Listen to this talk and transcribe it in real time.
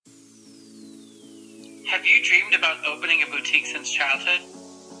Have you dreamed about opening a boutique since childhood?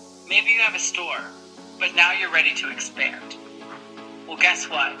 Maybe you have a store, but now you're ready to expand. Well, guess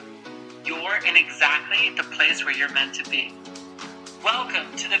what? You're in exactly the place where you're meant to be.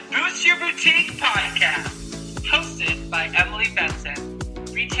 Welcome to the Boost Your Boutique podcast, hosted by Emily Benson,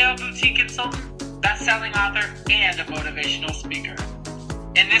 retail boutique consultant, best-selling author, and a motivational speaker.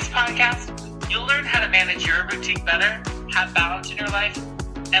 In this podcast, you'll learn how to manage your boutique better, have balance in your life,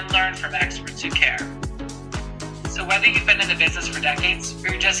 and learn from experts who care. So whether you've been in the business for decades or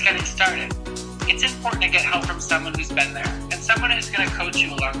you're just getting started, it's important to get help from someone who's been there and someone who's going to coach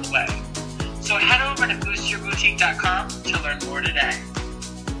you along the way. So head over to boostyourboutique.com to learn more today.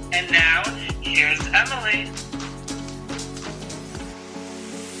 And now, here's Emily.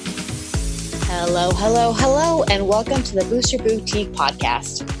 Hello, and welcome to the Boost Your Boutique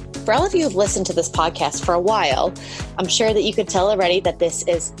podcast. For all of you who've listened to this podcast for a while, I'm sure that you could tell already that this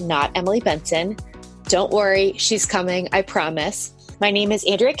is not Emily Benson. Don't worry, she's coming, I promise. My name is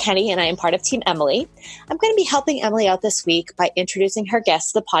Andrea Kenny, and I am part of Team Emily. I'm going to be helping Emily out this week by introducing her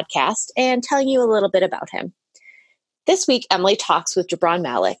guest to the podcast and telling you a little bit about him. This week, Emily talks with Gibran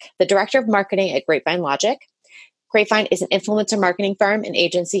Malik, the Director of Marketing at Grapevine Logic. Grapevine is an influencer marketing firm and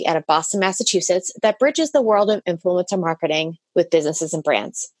agency out of Boston, Massachusetts that bridges the world of influencer marketing with businesses and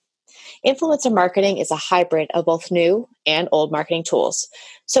brands. Influencer marketing is a hybrid of both new and old marketing tools.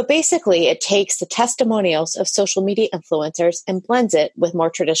 So basically, it takes the testimonials of social media influencers and blends it with more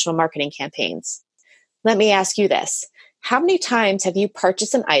traditional marketing campaigns. Let me ask you this. How many times have you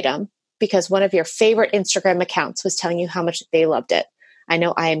purchased an item because one of your favorite Instagram accounts was telling you how much they loved it? I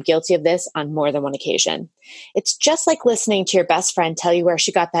know I am guilty of this on more than one occasion. It's just like listening to your best friend tell you where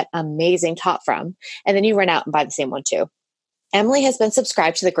she got that amazing top from, and then you run out and buy the same one too. Emily has been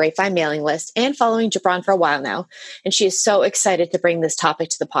subscribed to the Grapevine mailing list and following Gibran for a while now, and she is so excited to bring this topic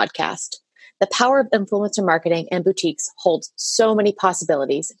to the podcast. The power of influencer marketing and boutiques holds so many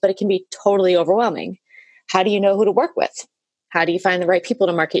possibilities, but it can be totally overwhelming. How do you know who to work with? How do you find the right people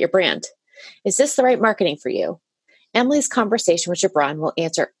to market your brand? Is this the right marketing for you? Emily's conversation with Gibran will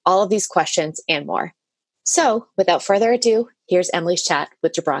answer all of these questions and more. So, without further ado, here's Emily's chat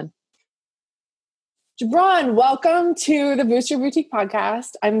with Gibran. Gibran, welcome to the Boost Your Boutique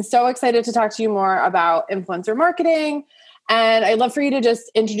podcast. I'm so excited to talk to you more about influencer marketing. And I'd love for you to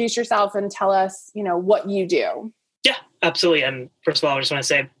just introduce yourself and tell us, what you do. Yeah, absolutely. And first of all, I just want to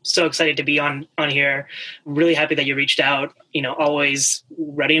say, so excited to be on here. Really happy that you reached out, always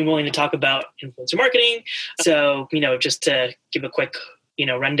ready and willing to talk about influencer marketing. So, just to give a quick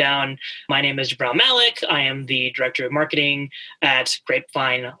rundown. My name is Gibran Malik. I am the Director of Marketing at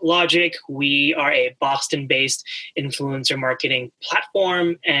Grapevine Logic. We are a Boston-based influencer marketing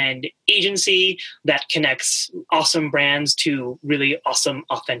platform and agency that connects awesome brands to really awesome,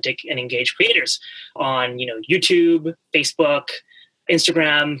 authentic, and engaged creators on, YouTube, Facebook,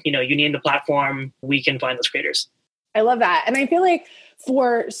 Instagram, you name the platform, we can find those creators. I love that. And I feel like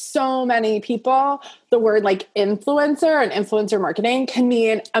for so many people, the word influencer and influencer marketing can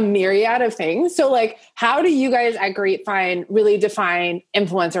mean a myriad of things. So how do you guys at Grapevine really define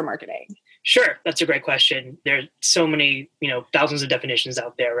influencer marketing? Sure. That's a great question. There's so many, thousands of definitions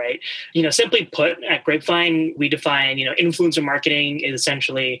out there, right? Simply put, at Grapevine, we define, influencer marketing is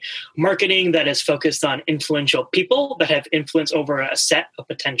essentially marketing that is focused on influential people that have influence over a set of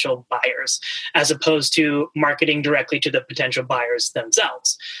potential buyers, as opposed to marketing directly to the potential buyers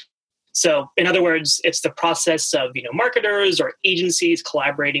themselves. So in other words, it's the process of, marketers or agencies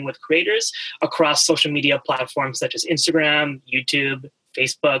collaborating with creators across social media platforms such as Instagram, YouTube,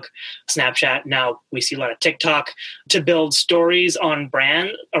 Facebook, Snapchat. Now we see a lot of TikTok to build stories around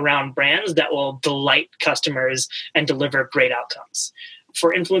brands that will delight customers and deliver great outcomes.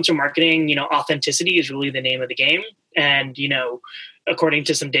 For influencer marketing, authenticity is really the name of the game. And, according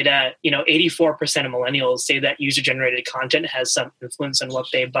to some data, 84% of millennials say that user-generated content has some influence on what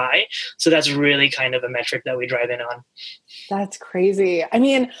they buy. So that's really kind of a metric that we drive in on. That's crazy. I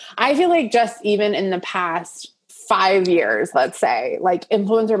mean, I feel like just even in the past 5 years, let's say,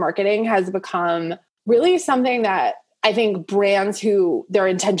 influencer marketing has become really something that I think brands who their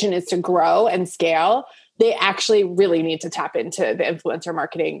intention is to grow and scale, they actually really need to tap into the influencer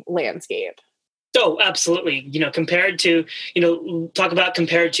marketing landscape. Oh, absolutely. Compared to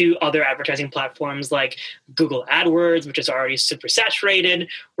other advertising platforms like Google AdWords, which is already super saturated,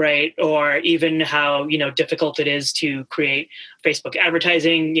 right? Or even how, difficult it is to create Facebook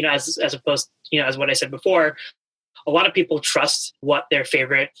advertising, as opposed, as what I said before, a lot of people trust what their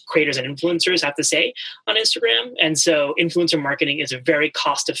favorite creators and influencers have to say on Instagram. And so influencer marketing is a very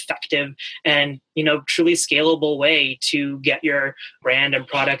cost-effective and, truly scalable way to get your brand and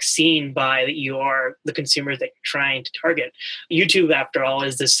product seen by the consumers that you're trying to target. YouTube, after all,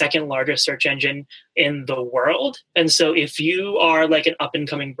 is the second largest search engine in the world. And so if you are like an up and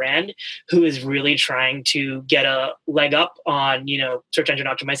coming brand who is really trying to get a leg up on, search engine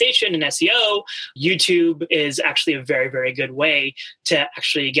optimization and SEO, YouTube is actually a very, very good way to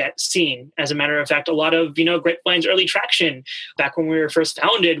actually get seen. As a matter of fact, a lot of, Grapevine's early traction back when we were first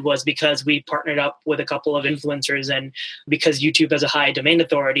founded was because we partnered up with a couple of influencers, and because YouTube has a high domain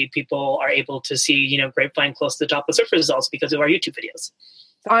authority, people are able to see, Grapevine close to the top of search results because of our YouTube videos.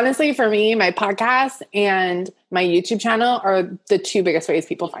 Honestly, for me, my podcast and my YouTube channel are the two biggest ways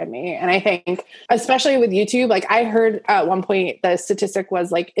people find me. And I think, especially with YouTube, like I heard at one point, the statistic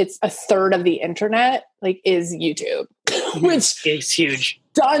was like, it's a third of the internet, like is YouTube, which is huge.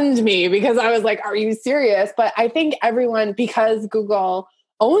 Stunned me because I was like, are you serious? But I think everyone, because Google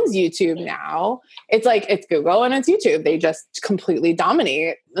owns YouTube now, it's like, it's Google and it's YouTube. They just completely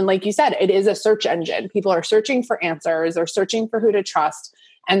dominate. And like you said, it is a search engine. People are searching for answers or searching for who to trust.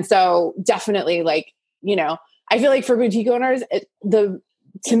 And so definitely I feel like for boutique owners,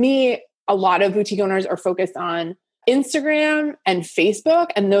 to me, a lot of boutique owners are focused on Instagram and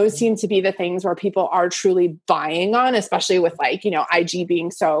Facebook. And those seem to be the things where people are truly buying on, especially with IG being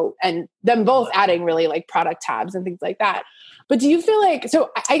so, and them both adding really like product tabs and things like that. But do you feel like,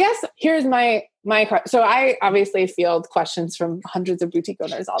 so I guess here's my so I obviously field questions from hundreds of boutique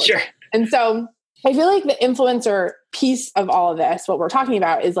owners all the time. And so I feel like the influencer piece of all of this, what we're talking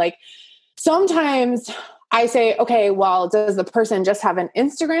about is like, sometimes I say, okay, well, does the person just have an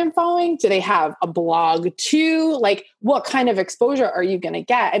Instagram following? Do they have a blog too? Like, what kind of exposure are you going to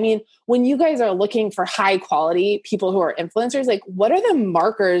get? I mean, when you guys are looking for high quality people who are influencers, like, what are the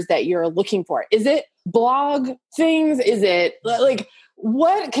markers that you're looking for? Is it blog things? Is it like,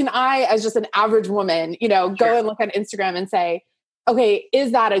 what can I, as just an average woman, go and look on Instagram and say, okay,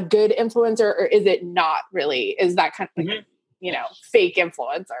 is that a good influencer or is it not really? Is that kind of like, fake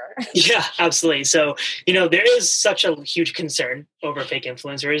influencer? Yeah, absolutely. So, there is such a huge concern over fake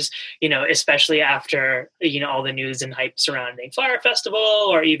influencers, especially after, all the news and hype surrounding Fyre Festival,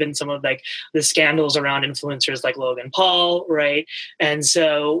 or even some of like the scandals around influencers like Logan Paul, right? And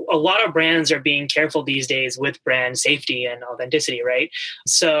so a lot of brands are being careful these days with brand safety and authenticity, right?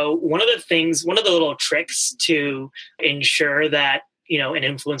 So one of the little tricks to ensure that an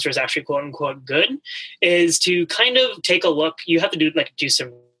influencer is actually quote unquote good is to kind of take a look. You have to do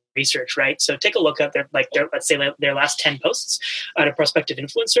some research, right? So take a look at their let's say their last 10 posts at a prospective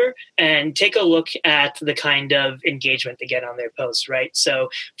influencer and take a look at the kind of engagement they get on their posts, right? So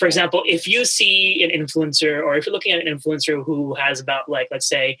for example, if you see an influencer, or if you're looking at an influencer who has about let's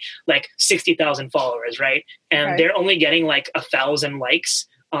say 60,000 followers, right? And they're only getting 1,000 likes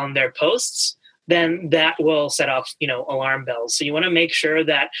on their posts, then that will set off, alarm bells. So you want to make sure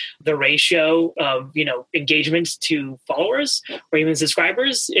that the ratio of, engagement to followers or even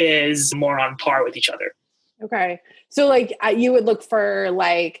subscribers is more on par with each other. Okay. So you would look for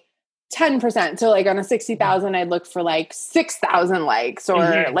 10%. So on a 60,000, I'd look for 6,000 likes or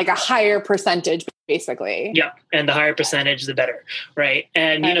a higher percentage, basically. Yeah. And the higher percentage, the better. Right.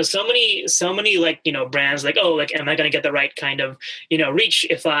 And, so many brands am I going to get the right kind of, reach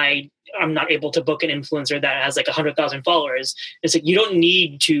if I'm not able to book an influencer that has 100,000 followers? It's you don't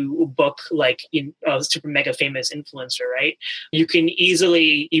need to book a super mega famous influencer, right? You can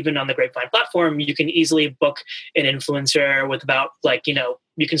easily, even on the Grapevine platform, you can easily book an influencer with about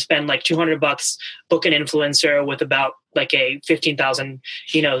you can spend $200, book an influencer with about a 15,000,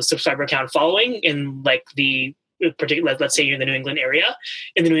 subscriber count following in the particular, let's say you're in the New England area,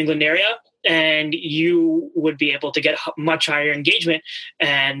 and you would be able to get much higher engagement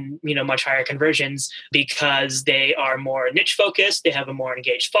and, much higher conversions because they are more niche focused, they have a more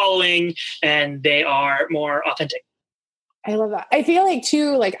engaged following, and they are more authentic. I love that. I feel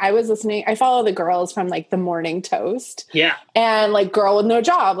too, I was listening, I follow the girls from the Morning Toast. Yeah. And Girl with No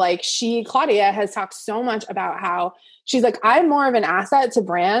Job, Claudia has talked so much about how she's I'm more of an asset to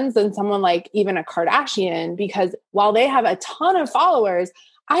brands than someone even a Kardashian, because while they have a ton of followers,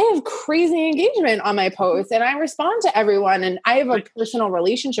 I have crazy engagement on my posts and I respond to everyone and I have a personal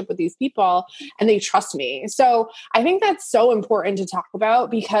relationship with these people and they trust me. So I think that's so important to talk about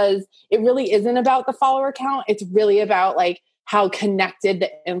because it really isn't about the follower count. It's really about how connected the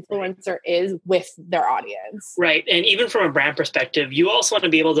influencer is with their audience. Right. And even from a brand perspective, you also want to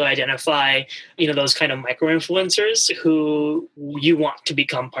be able to identify, those kind of micro influencers who you want to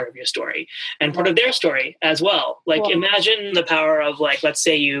become part of your story and part of their story as well. Like imagine the power of let's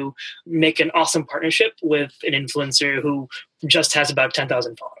say you make an awesome partnership with an influencer who just has about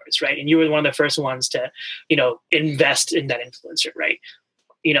 10,000 followers, right? And you were one of the first ones to, invest in that influencer, right?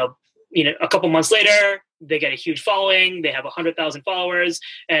 A couple months later, they get a huge following, they have 100,000 followers,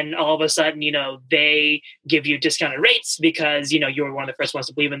 and all of a sudden, they give you discounted rates because, you were one of the first ones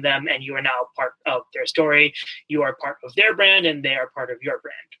to believe in them and you are now part of their story. You are part of their brand and they are part of your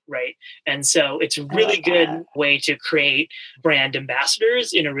brand, right? And so it's a really good way to create brand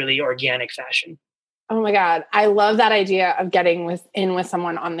ambassadors in a really organic fashion. Oh my God. I love that idea of getting in with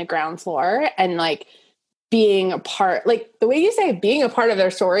someone on the ground floor and being a part, the way you say being a part of their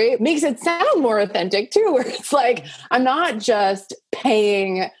story makes it sound more authentic too, where it's I'm not just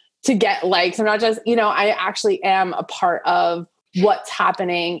paying to get likes. I'm not just, I actually am a part of what's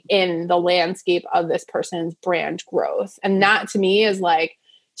happening in the landscape of this person's brand growth. And that to me is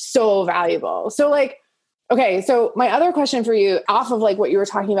so valuable. So okay, so my other question for you off of what you were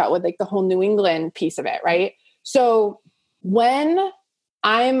talking about with the whole New England piece of it, right? So when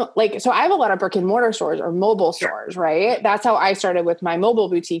so I have a lot of brick and mortar stores or mobile stores, right? That's how I started with my mobile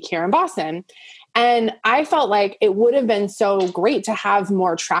boutique here in Boston. And I felt like it would have been so great to have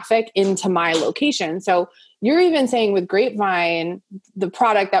more traffic into my location. So you're even saying with Grapevine, the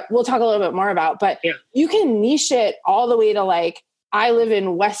product that we'll talk a little bit more about, but you can niche it all the way to I live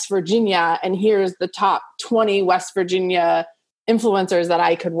in West Virginia and here's the top 20 West Virginia influencers that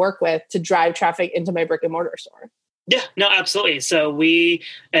I could work with to drive traffic into my brick and mortar store. Yeah, no, absolutely. So we've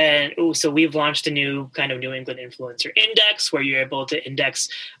launched a new kind of New England influencer index where you're able to index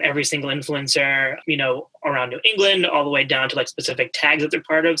every single influencer, around New England, all the way down to specific tags that they're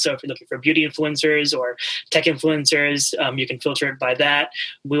part of. So if you're looking for beauty influencers or tech influencers, you can filter it by that.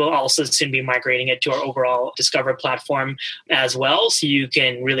 We will also soon be migrating it to our overall Discover platform as well. So you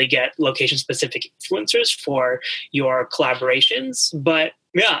can really get location specific influencers for your collaborations. But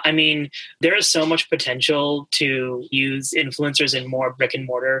yeah, I mean, there is so much potential to use influencers in more brick and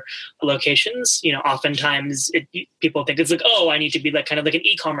mortar locations. Oftentimes people think it's I need to be kind of an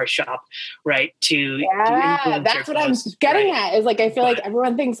e-commerce shop, right? That's what I'm getting at is I feel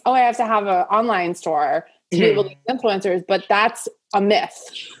everyone thinks, I have to have an online store to be able to use influencers, but that's a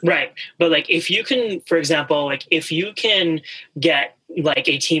myth. Right. But if you can, for example, if you can get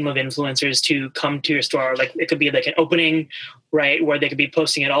a team of influencers to come to your store, it could be an opening, right, where they could be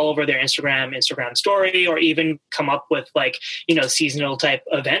posting it all over their Instagram story, or even come up with seasonal type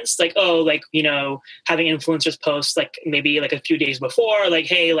events, having influencers post maybe a few days before,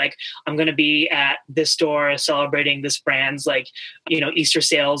 hey, I'm going to be at this store celebrating this brand's Easter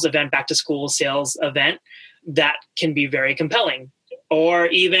sales event, back to school sales event. That can be very compelling. Or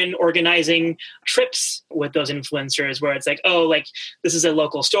even organizing trips with those influencers where it's this is a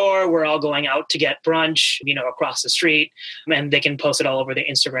local store. We're all going out to get brunch, across the street, and they can post it all over their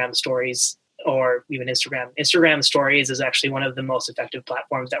Instagram stories or even Instagram. Instagram stories is actually one of the most effective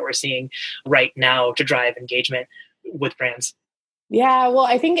platforms that we're seeing right now to drive engagement with brands. Yeah. Well,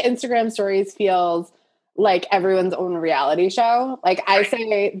 I think Instagram stories feels like everyone's own reality show. I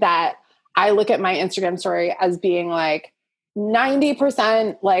say that I look at my Instagram story as being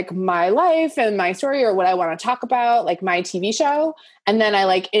 90% my life and my story or what I want to talk about, my TV show. And then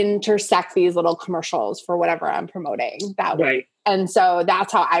I intersect these little commercials for whatever I'm promoting that way. Right. And so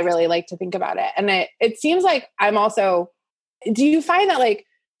that's how I really like to think about it. And it seems I'm also, do you find that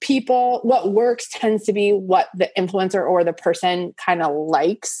people, what works tends to be what the influencer or the person kind of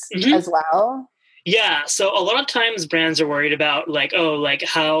likes as well? Yeah. So a lot of times brands are worried about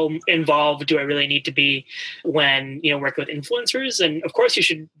how involved do I really need to be when, working with influencers? And of course you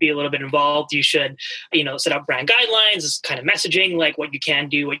should be a little bit involved. You should, set up brand guidelines, kind of messaging, what you can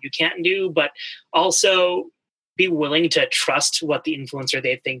do, what you can't do, but also be willing to trust what the influencer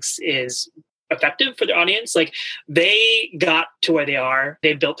they thinks is effective for their audience. They got to where they are,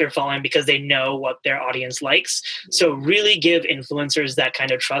 they built their following because they know what their audience likes. So really give influencers that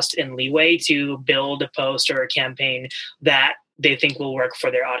kind of trust and leeway to build a post or a campaign that they think will work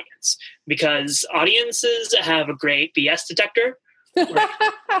for their audience, because audiences have a great BS detector.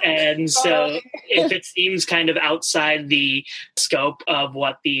 And so if it seems kind of outside the scope of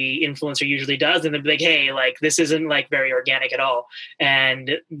what the influencer usually does, then they'll be hey, this isn't very organic at all.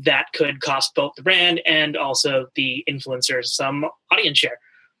 And that could cost both the brand and also the influencer some audience share.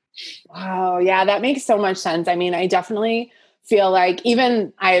 Wow. Yeah, that makes so much sense. I mean, I definitely feel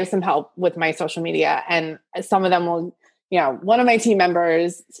even I have some help with my social media, and some of them will one of my team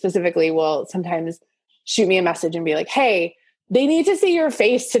members specifically will sometimes shoot me a message and be like, hey, they need to see your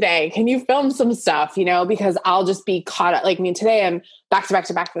face today. Can you film some stuff? Because I'll just be caught up. Like, today I'm back to back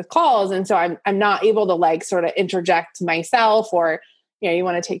to back with calls. And so I'm not able to like sort of interject myself, or, you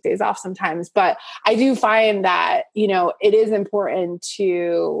want to take days off sometimes. But I do find that, it is important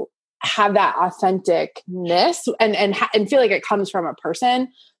to have that authenticness and feel like it comes from a person,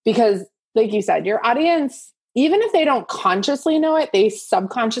 because like you said, your audience, even if they don't consciously know it, they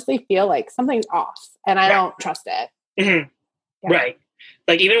subconsciously feel like something's off and I don't trust it. Mm-hmm. Yeah. Right.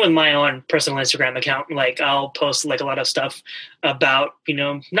 Like even with my own personal Instagram account, like I'll post like a lot of stuff about,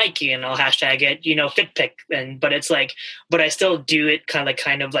 Nike, and I'll hashtag it, FitPic. But I still do it kind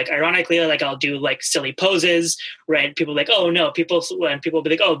of like ironically, like I'll do like silly poses, right? People like, oh no, people will be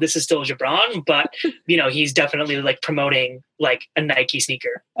like, oh, this is still Gibran, but he's definitely like promoting like a Nike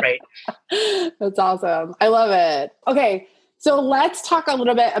sneaker, right? That's awesome. I love it. Okay. So let's talk a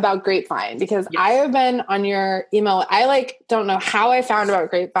little bit about Grapevine, because yes. I have been on your email. I don't know how I found about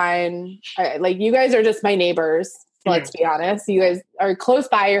Grapevine. You guys are just my neighbors. Let's be honest. You guys are close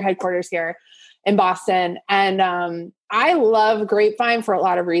by your headquarters here in Boston. And I love Grapevine for a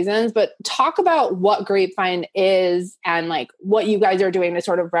lot of reasons, but talk about what Grapevine is and like what you guys are doing to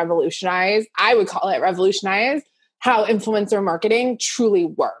sort of revolutionize, I would call it revolutionize, how influencer marketing truly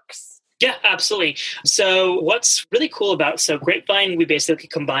works. Yeah, absolutely. So what's really cool about Grapevine, we basically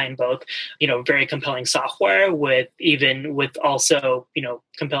combine both, very compelling software with also,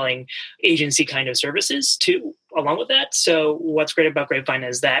 compelling agency kind of services too, along with that. So what's great about Grapevine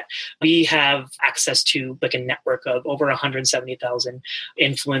is that we have access to like a network of over 170,000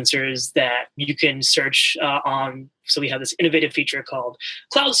 influencers that you can search on. So we have this innovative feature called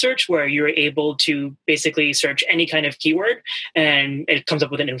Cloud Search, where you're able to basically search any kind of keyword and it comes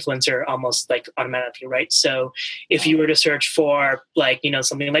up with an influencer almost like automatically, right? So if you were to search for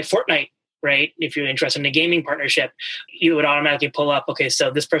something like Fortnite, right? If you're interested in a gaming partnership, you would automatically pull up, okay,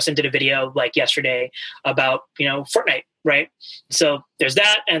 so this person did a video like yesterday about, Fortnite, right? So there's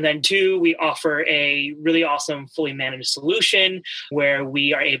that. And then 2, we offer a really awesome fully managed solution where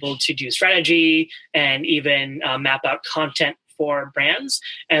we are able to do strategy and even map out content for brands.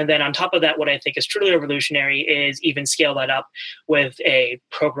 And then on top of that, what I think is truly revolutionary is even scale that up with a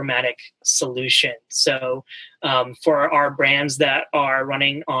programmatic solution. So for our brands that are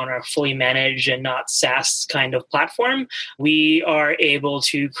running on our fully managed and not SaaS kind of platform, we are able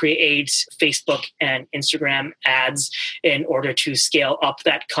to create Facebook and Instagram ads in order to scale up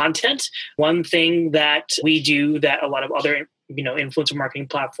that content. One thing that we do that a lot of other influencer marketing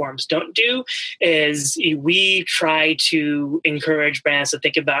platforms don't do is we try to encourage brands to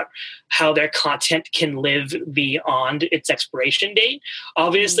think about how their content can live beyond its expiration date.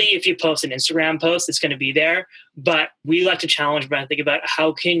 Obviously, if you post an Instagram post, it's going to be there, but we like to challenge brands to think about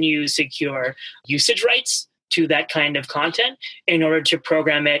how can you secure usage rights to that kind of content in order to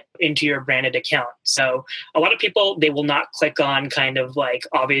program it into your branded account. So a lot of people, they will not click on kind of like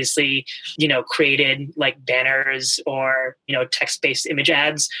obviously, created like banners or, text-based image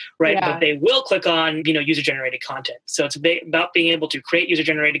ads, right? Yeah. But they will click on, user-generated content. So it's about being able to create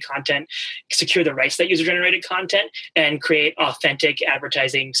user-generated content, secure the rights to that user-generated content, and create authentic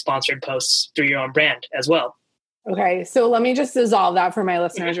advertising sponsored posts through your own brand as well. Okay. So let me just dissolve that for my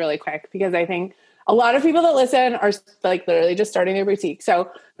listeners really quick, because I think a lot of people that listen are like literally just starting their boutique.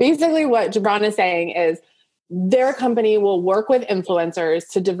 So basically what Gibran is saying is their company will work with influencers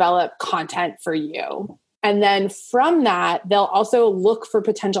to develop content for you. And then from that, they'll also look for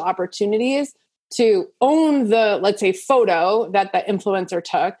potential opportunities to own the, let's say, photo that the influencer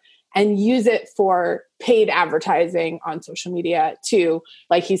took and use it for paid advertising on social media to,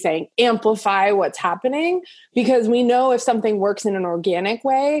 like he's saying, amplify what's happening. Because we know if something works in an organic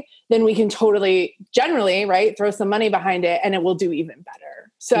way, then we can generally, right, throw some money behind it and it will do even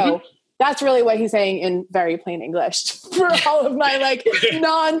better. So that's really what he's saying in very plain English for all of my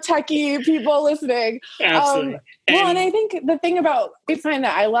non-techie people listening. Absolutely. And I think the thing about Grapevine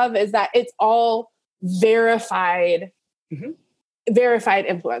that I love is that it's all verified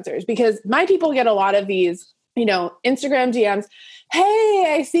influencers, because my people get a lot of these, Instagram DMs.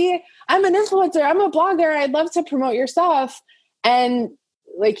 Hey, I see I'm an influencer. I'm a blogger. I'd love to promote your stuff. And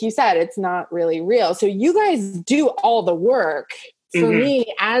like you said, it's not really real. So you guys do all the work for me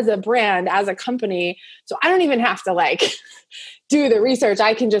as a brand, as a company. So I don't even have to do the research.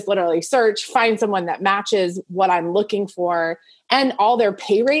 I can just literally search, find someone that matches what I'm looking for, and all their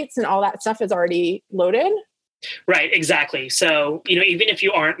pay rates and all that stuff is already loaded. Right, exactly. So, even if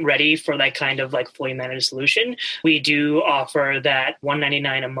you aren't ready for that kind of like fully managed solution, we do offer that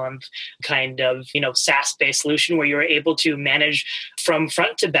 $199 a month kind of, SaaS-based solution where you're able to manage from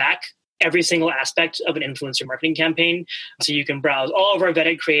front to back every single aspect of an influencer marketing campaign. So you can browse all of our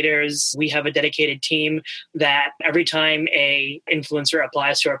vetted creators. We have a dedicated team that every time a influencer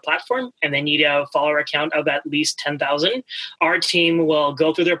applies to our platform and they need a follower count of at least 10,000, our team will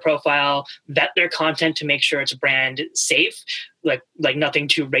go through their profile, vet their content to make sure it's brand safe, like nothing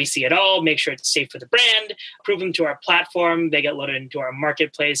too racy at all, make sure it's safe for the brand, approve them to our platform, they get loaded into our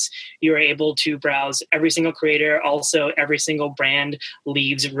marketplace. You're able to browse every single creator. Also, every single brand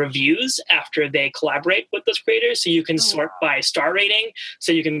leaves reviews after they collaborate with those creators. So you can sort by star rating.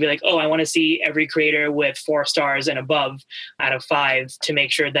 So you can be like, I want to see every creator with 4 stars and above out of 5 to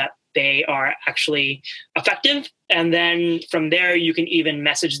make sure that they are actually effective. And then from there, you can even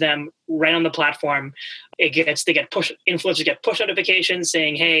message them right on the platform. Influencers get push notifications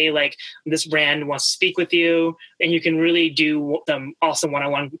saying, hey, like this brand wants to speak with you. And you can really do some awesome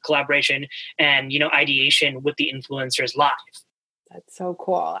one-on-one collaboration and, ideation with the influencers live. That's so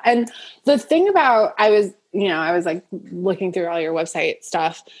cool. And the thing about, I was like looking through all your website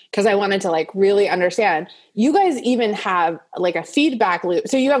stuff because I wanted to like really understand. You guys even have like a feedback loop.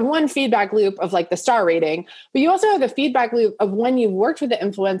 So you have one feedback loop of like the star rating, but you also have the feedback loop of when you've worked with the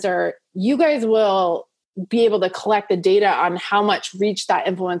influencer, you guys will be able to collect the data on how much reach that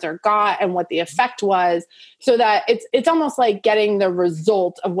influencer got and what the effect was, so that it's almost like getting the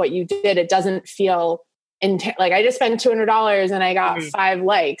result of what you did. It doesn't feel like I just spent $200 and I got 5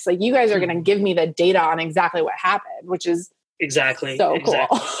 likes. Like you guys are going to give me the data on exactly what happened, which is exactly so cool.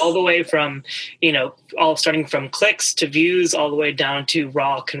 All the way from, all starting from clicks to views, all the way down to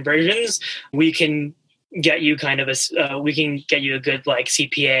raw conversions. We can get you we can get you a good like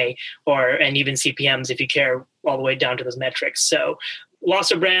CPA and even CPMs if you care, all the way down to those metrics. So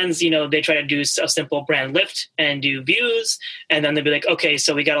lots of brands, they try to do a simple brand lift and do views. And then they'll be like, okay,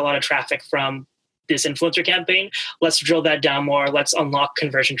 so we got a lot of traffic from this influencer campaign. Let's drill that down more. Let's unlock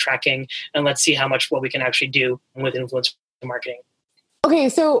conversion tracking and let's see what we can actually do with influencer marketing. Okay.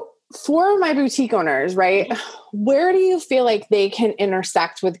 So for my boutique owners, right, where do you feel like they can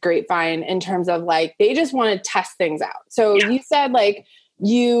intersect with Grapevine in terms of like, they just want to test things out? So you said like,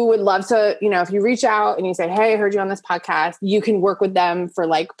 you would love to, if you reach out and you say, hey, I heard you on this podcast, you can work with them for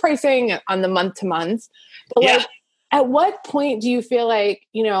like pricing on the month to month. But like, at what point do you feel like,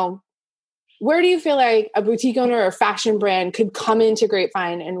 where do you feel like a boutique owner or fashion brand could come into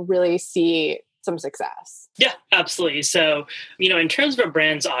Grapevine and really see some success? Yeah, absolutely. So, in terms of a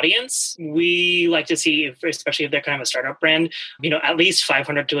brand's audience, we like to see, especially if they're kind of a startup brand, at least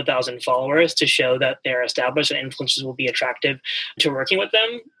 500 to 1,000 followers to show that they're established and influencers will be attractive to working with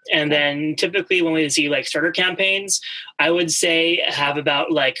them. And then typically when we see like starter campaigns, I would say have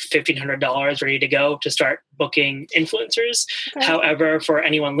about like $1,500 ready to go to start booking influencers. Okay. However, for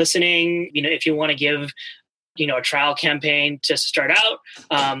anyone listening, if you want to give a trial campaign to start out,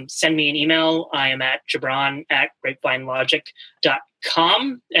 send me an email. I am at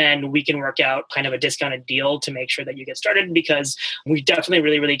Gibran@grapevinelogic.com, and we can work out kind of a discounted deal to make sure that you get started, because we definitely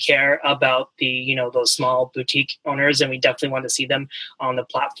really, really care about the, those small boutique owners, and we definitely want to see them on the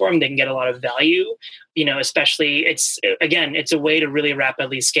platform. They can get a lot of value, especially it's a way to really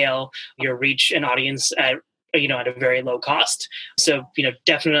rapidly scale your reach and audience at a very low cost. So,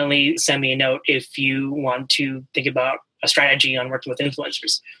 definitely send me a note if you want to think about a strategy on working with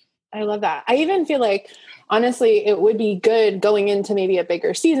influencers. I love that. I even feel like, honestly, it would be good going into maybe a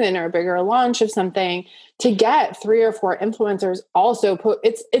bigger season or a bigger launch of something to get 3 or 4 influencers also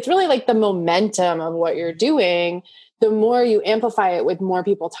it's really like the momentum of what you're doing. The more you amplify it with more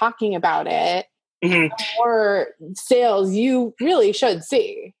people talking about it, the more sales you really should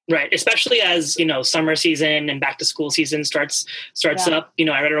see. Right. Especially as, summer season and back to school season starts up.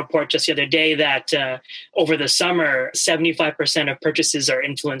 I read a report just the other day that over the summer, 75% of purchases are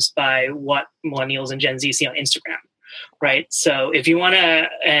influenced by what millennials and Gen Z see on Instagram. Right. So if you want to,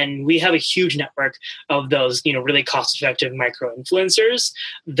 and we have a huge network of those, really cost-effective micro influencers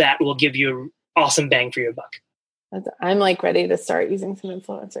that will give you awesome bang for your buck. I'm like ready to start using some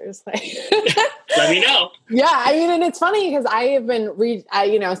influencers. Let me know. Yeah. I mean, and it's funny because I have been,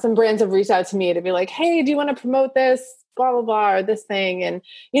 some brands have reached out to me to be like, hey, do you want to promote this, blah, blah, blah, or this thing? And,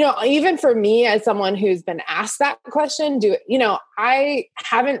 even for me as someone who's been asked that question, I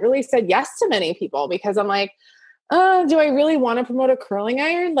haven't really said yes to many people because I'm like, do I really want to promote a curling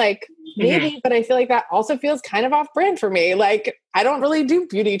iron? Like maybe, but I feel like that also feels kind of off brand for me. Like I don't really do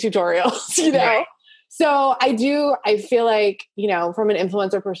beauty tutorials, Right. So I feel like, from an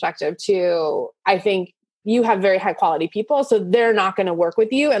influencer perspective too, I think you have very high quality people. So they're not going to work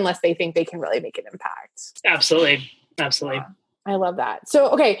with you unless they think they can really make an impact. Absolutely. Yeah, I love that. So,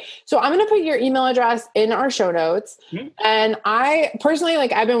 okay. So I'm going to put your email address in our show notes. Mm-hmm. And I personally,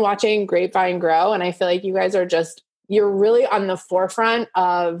 like, I've been watching Grapevine grow, and I feel like you guys are you're really on the forefront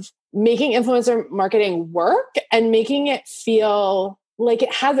of making influencer marketing work and making it feel like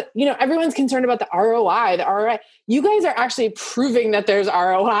it has, everyone's concerned about the ROI. You guys are actually proving that there's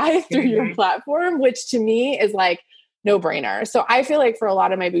ROI through your platform, which to me is like no brainer. So I feel like for a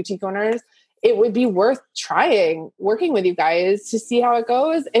lot of my boutique owners, it would be worth trying working with you guys to see how it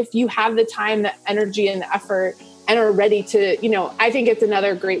goes. If you have the time, the energy, and the effort and are ready to, I think it's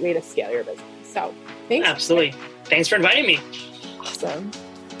another great way to scale your business. So thanks. Absolutely. Thanks for inviting me. Awesome.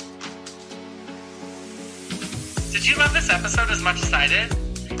 Did you love this episode as much as I did?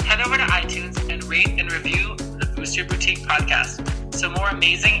 Head over to iTunes and rate and review the Boost Your Boutique podcast so more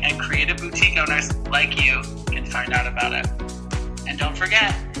amazing and creative boutique owners like you can find out about it. And don't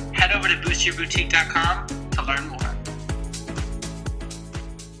forget, head over to boostyourboutique.com to learn more.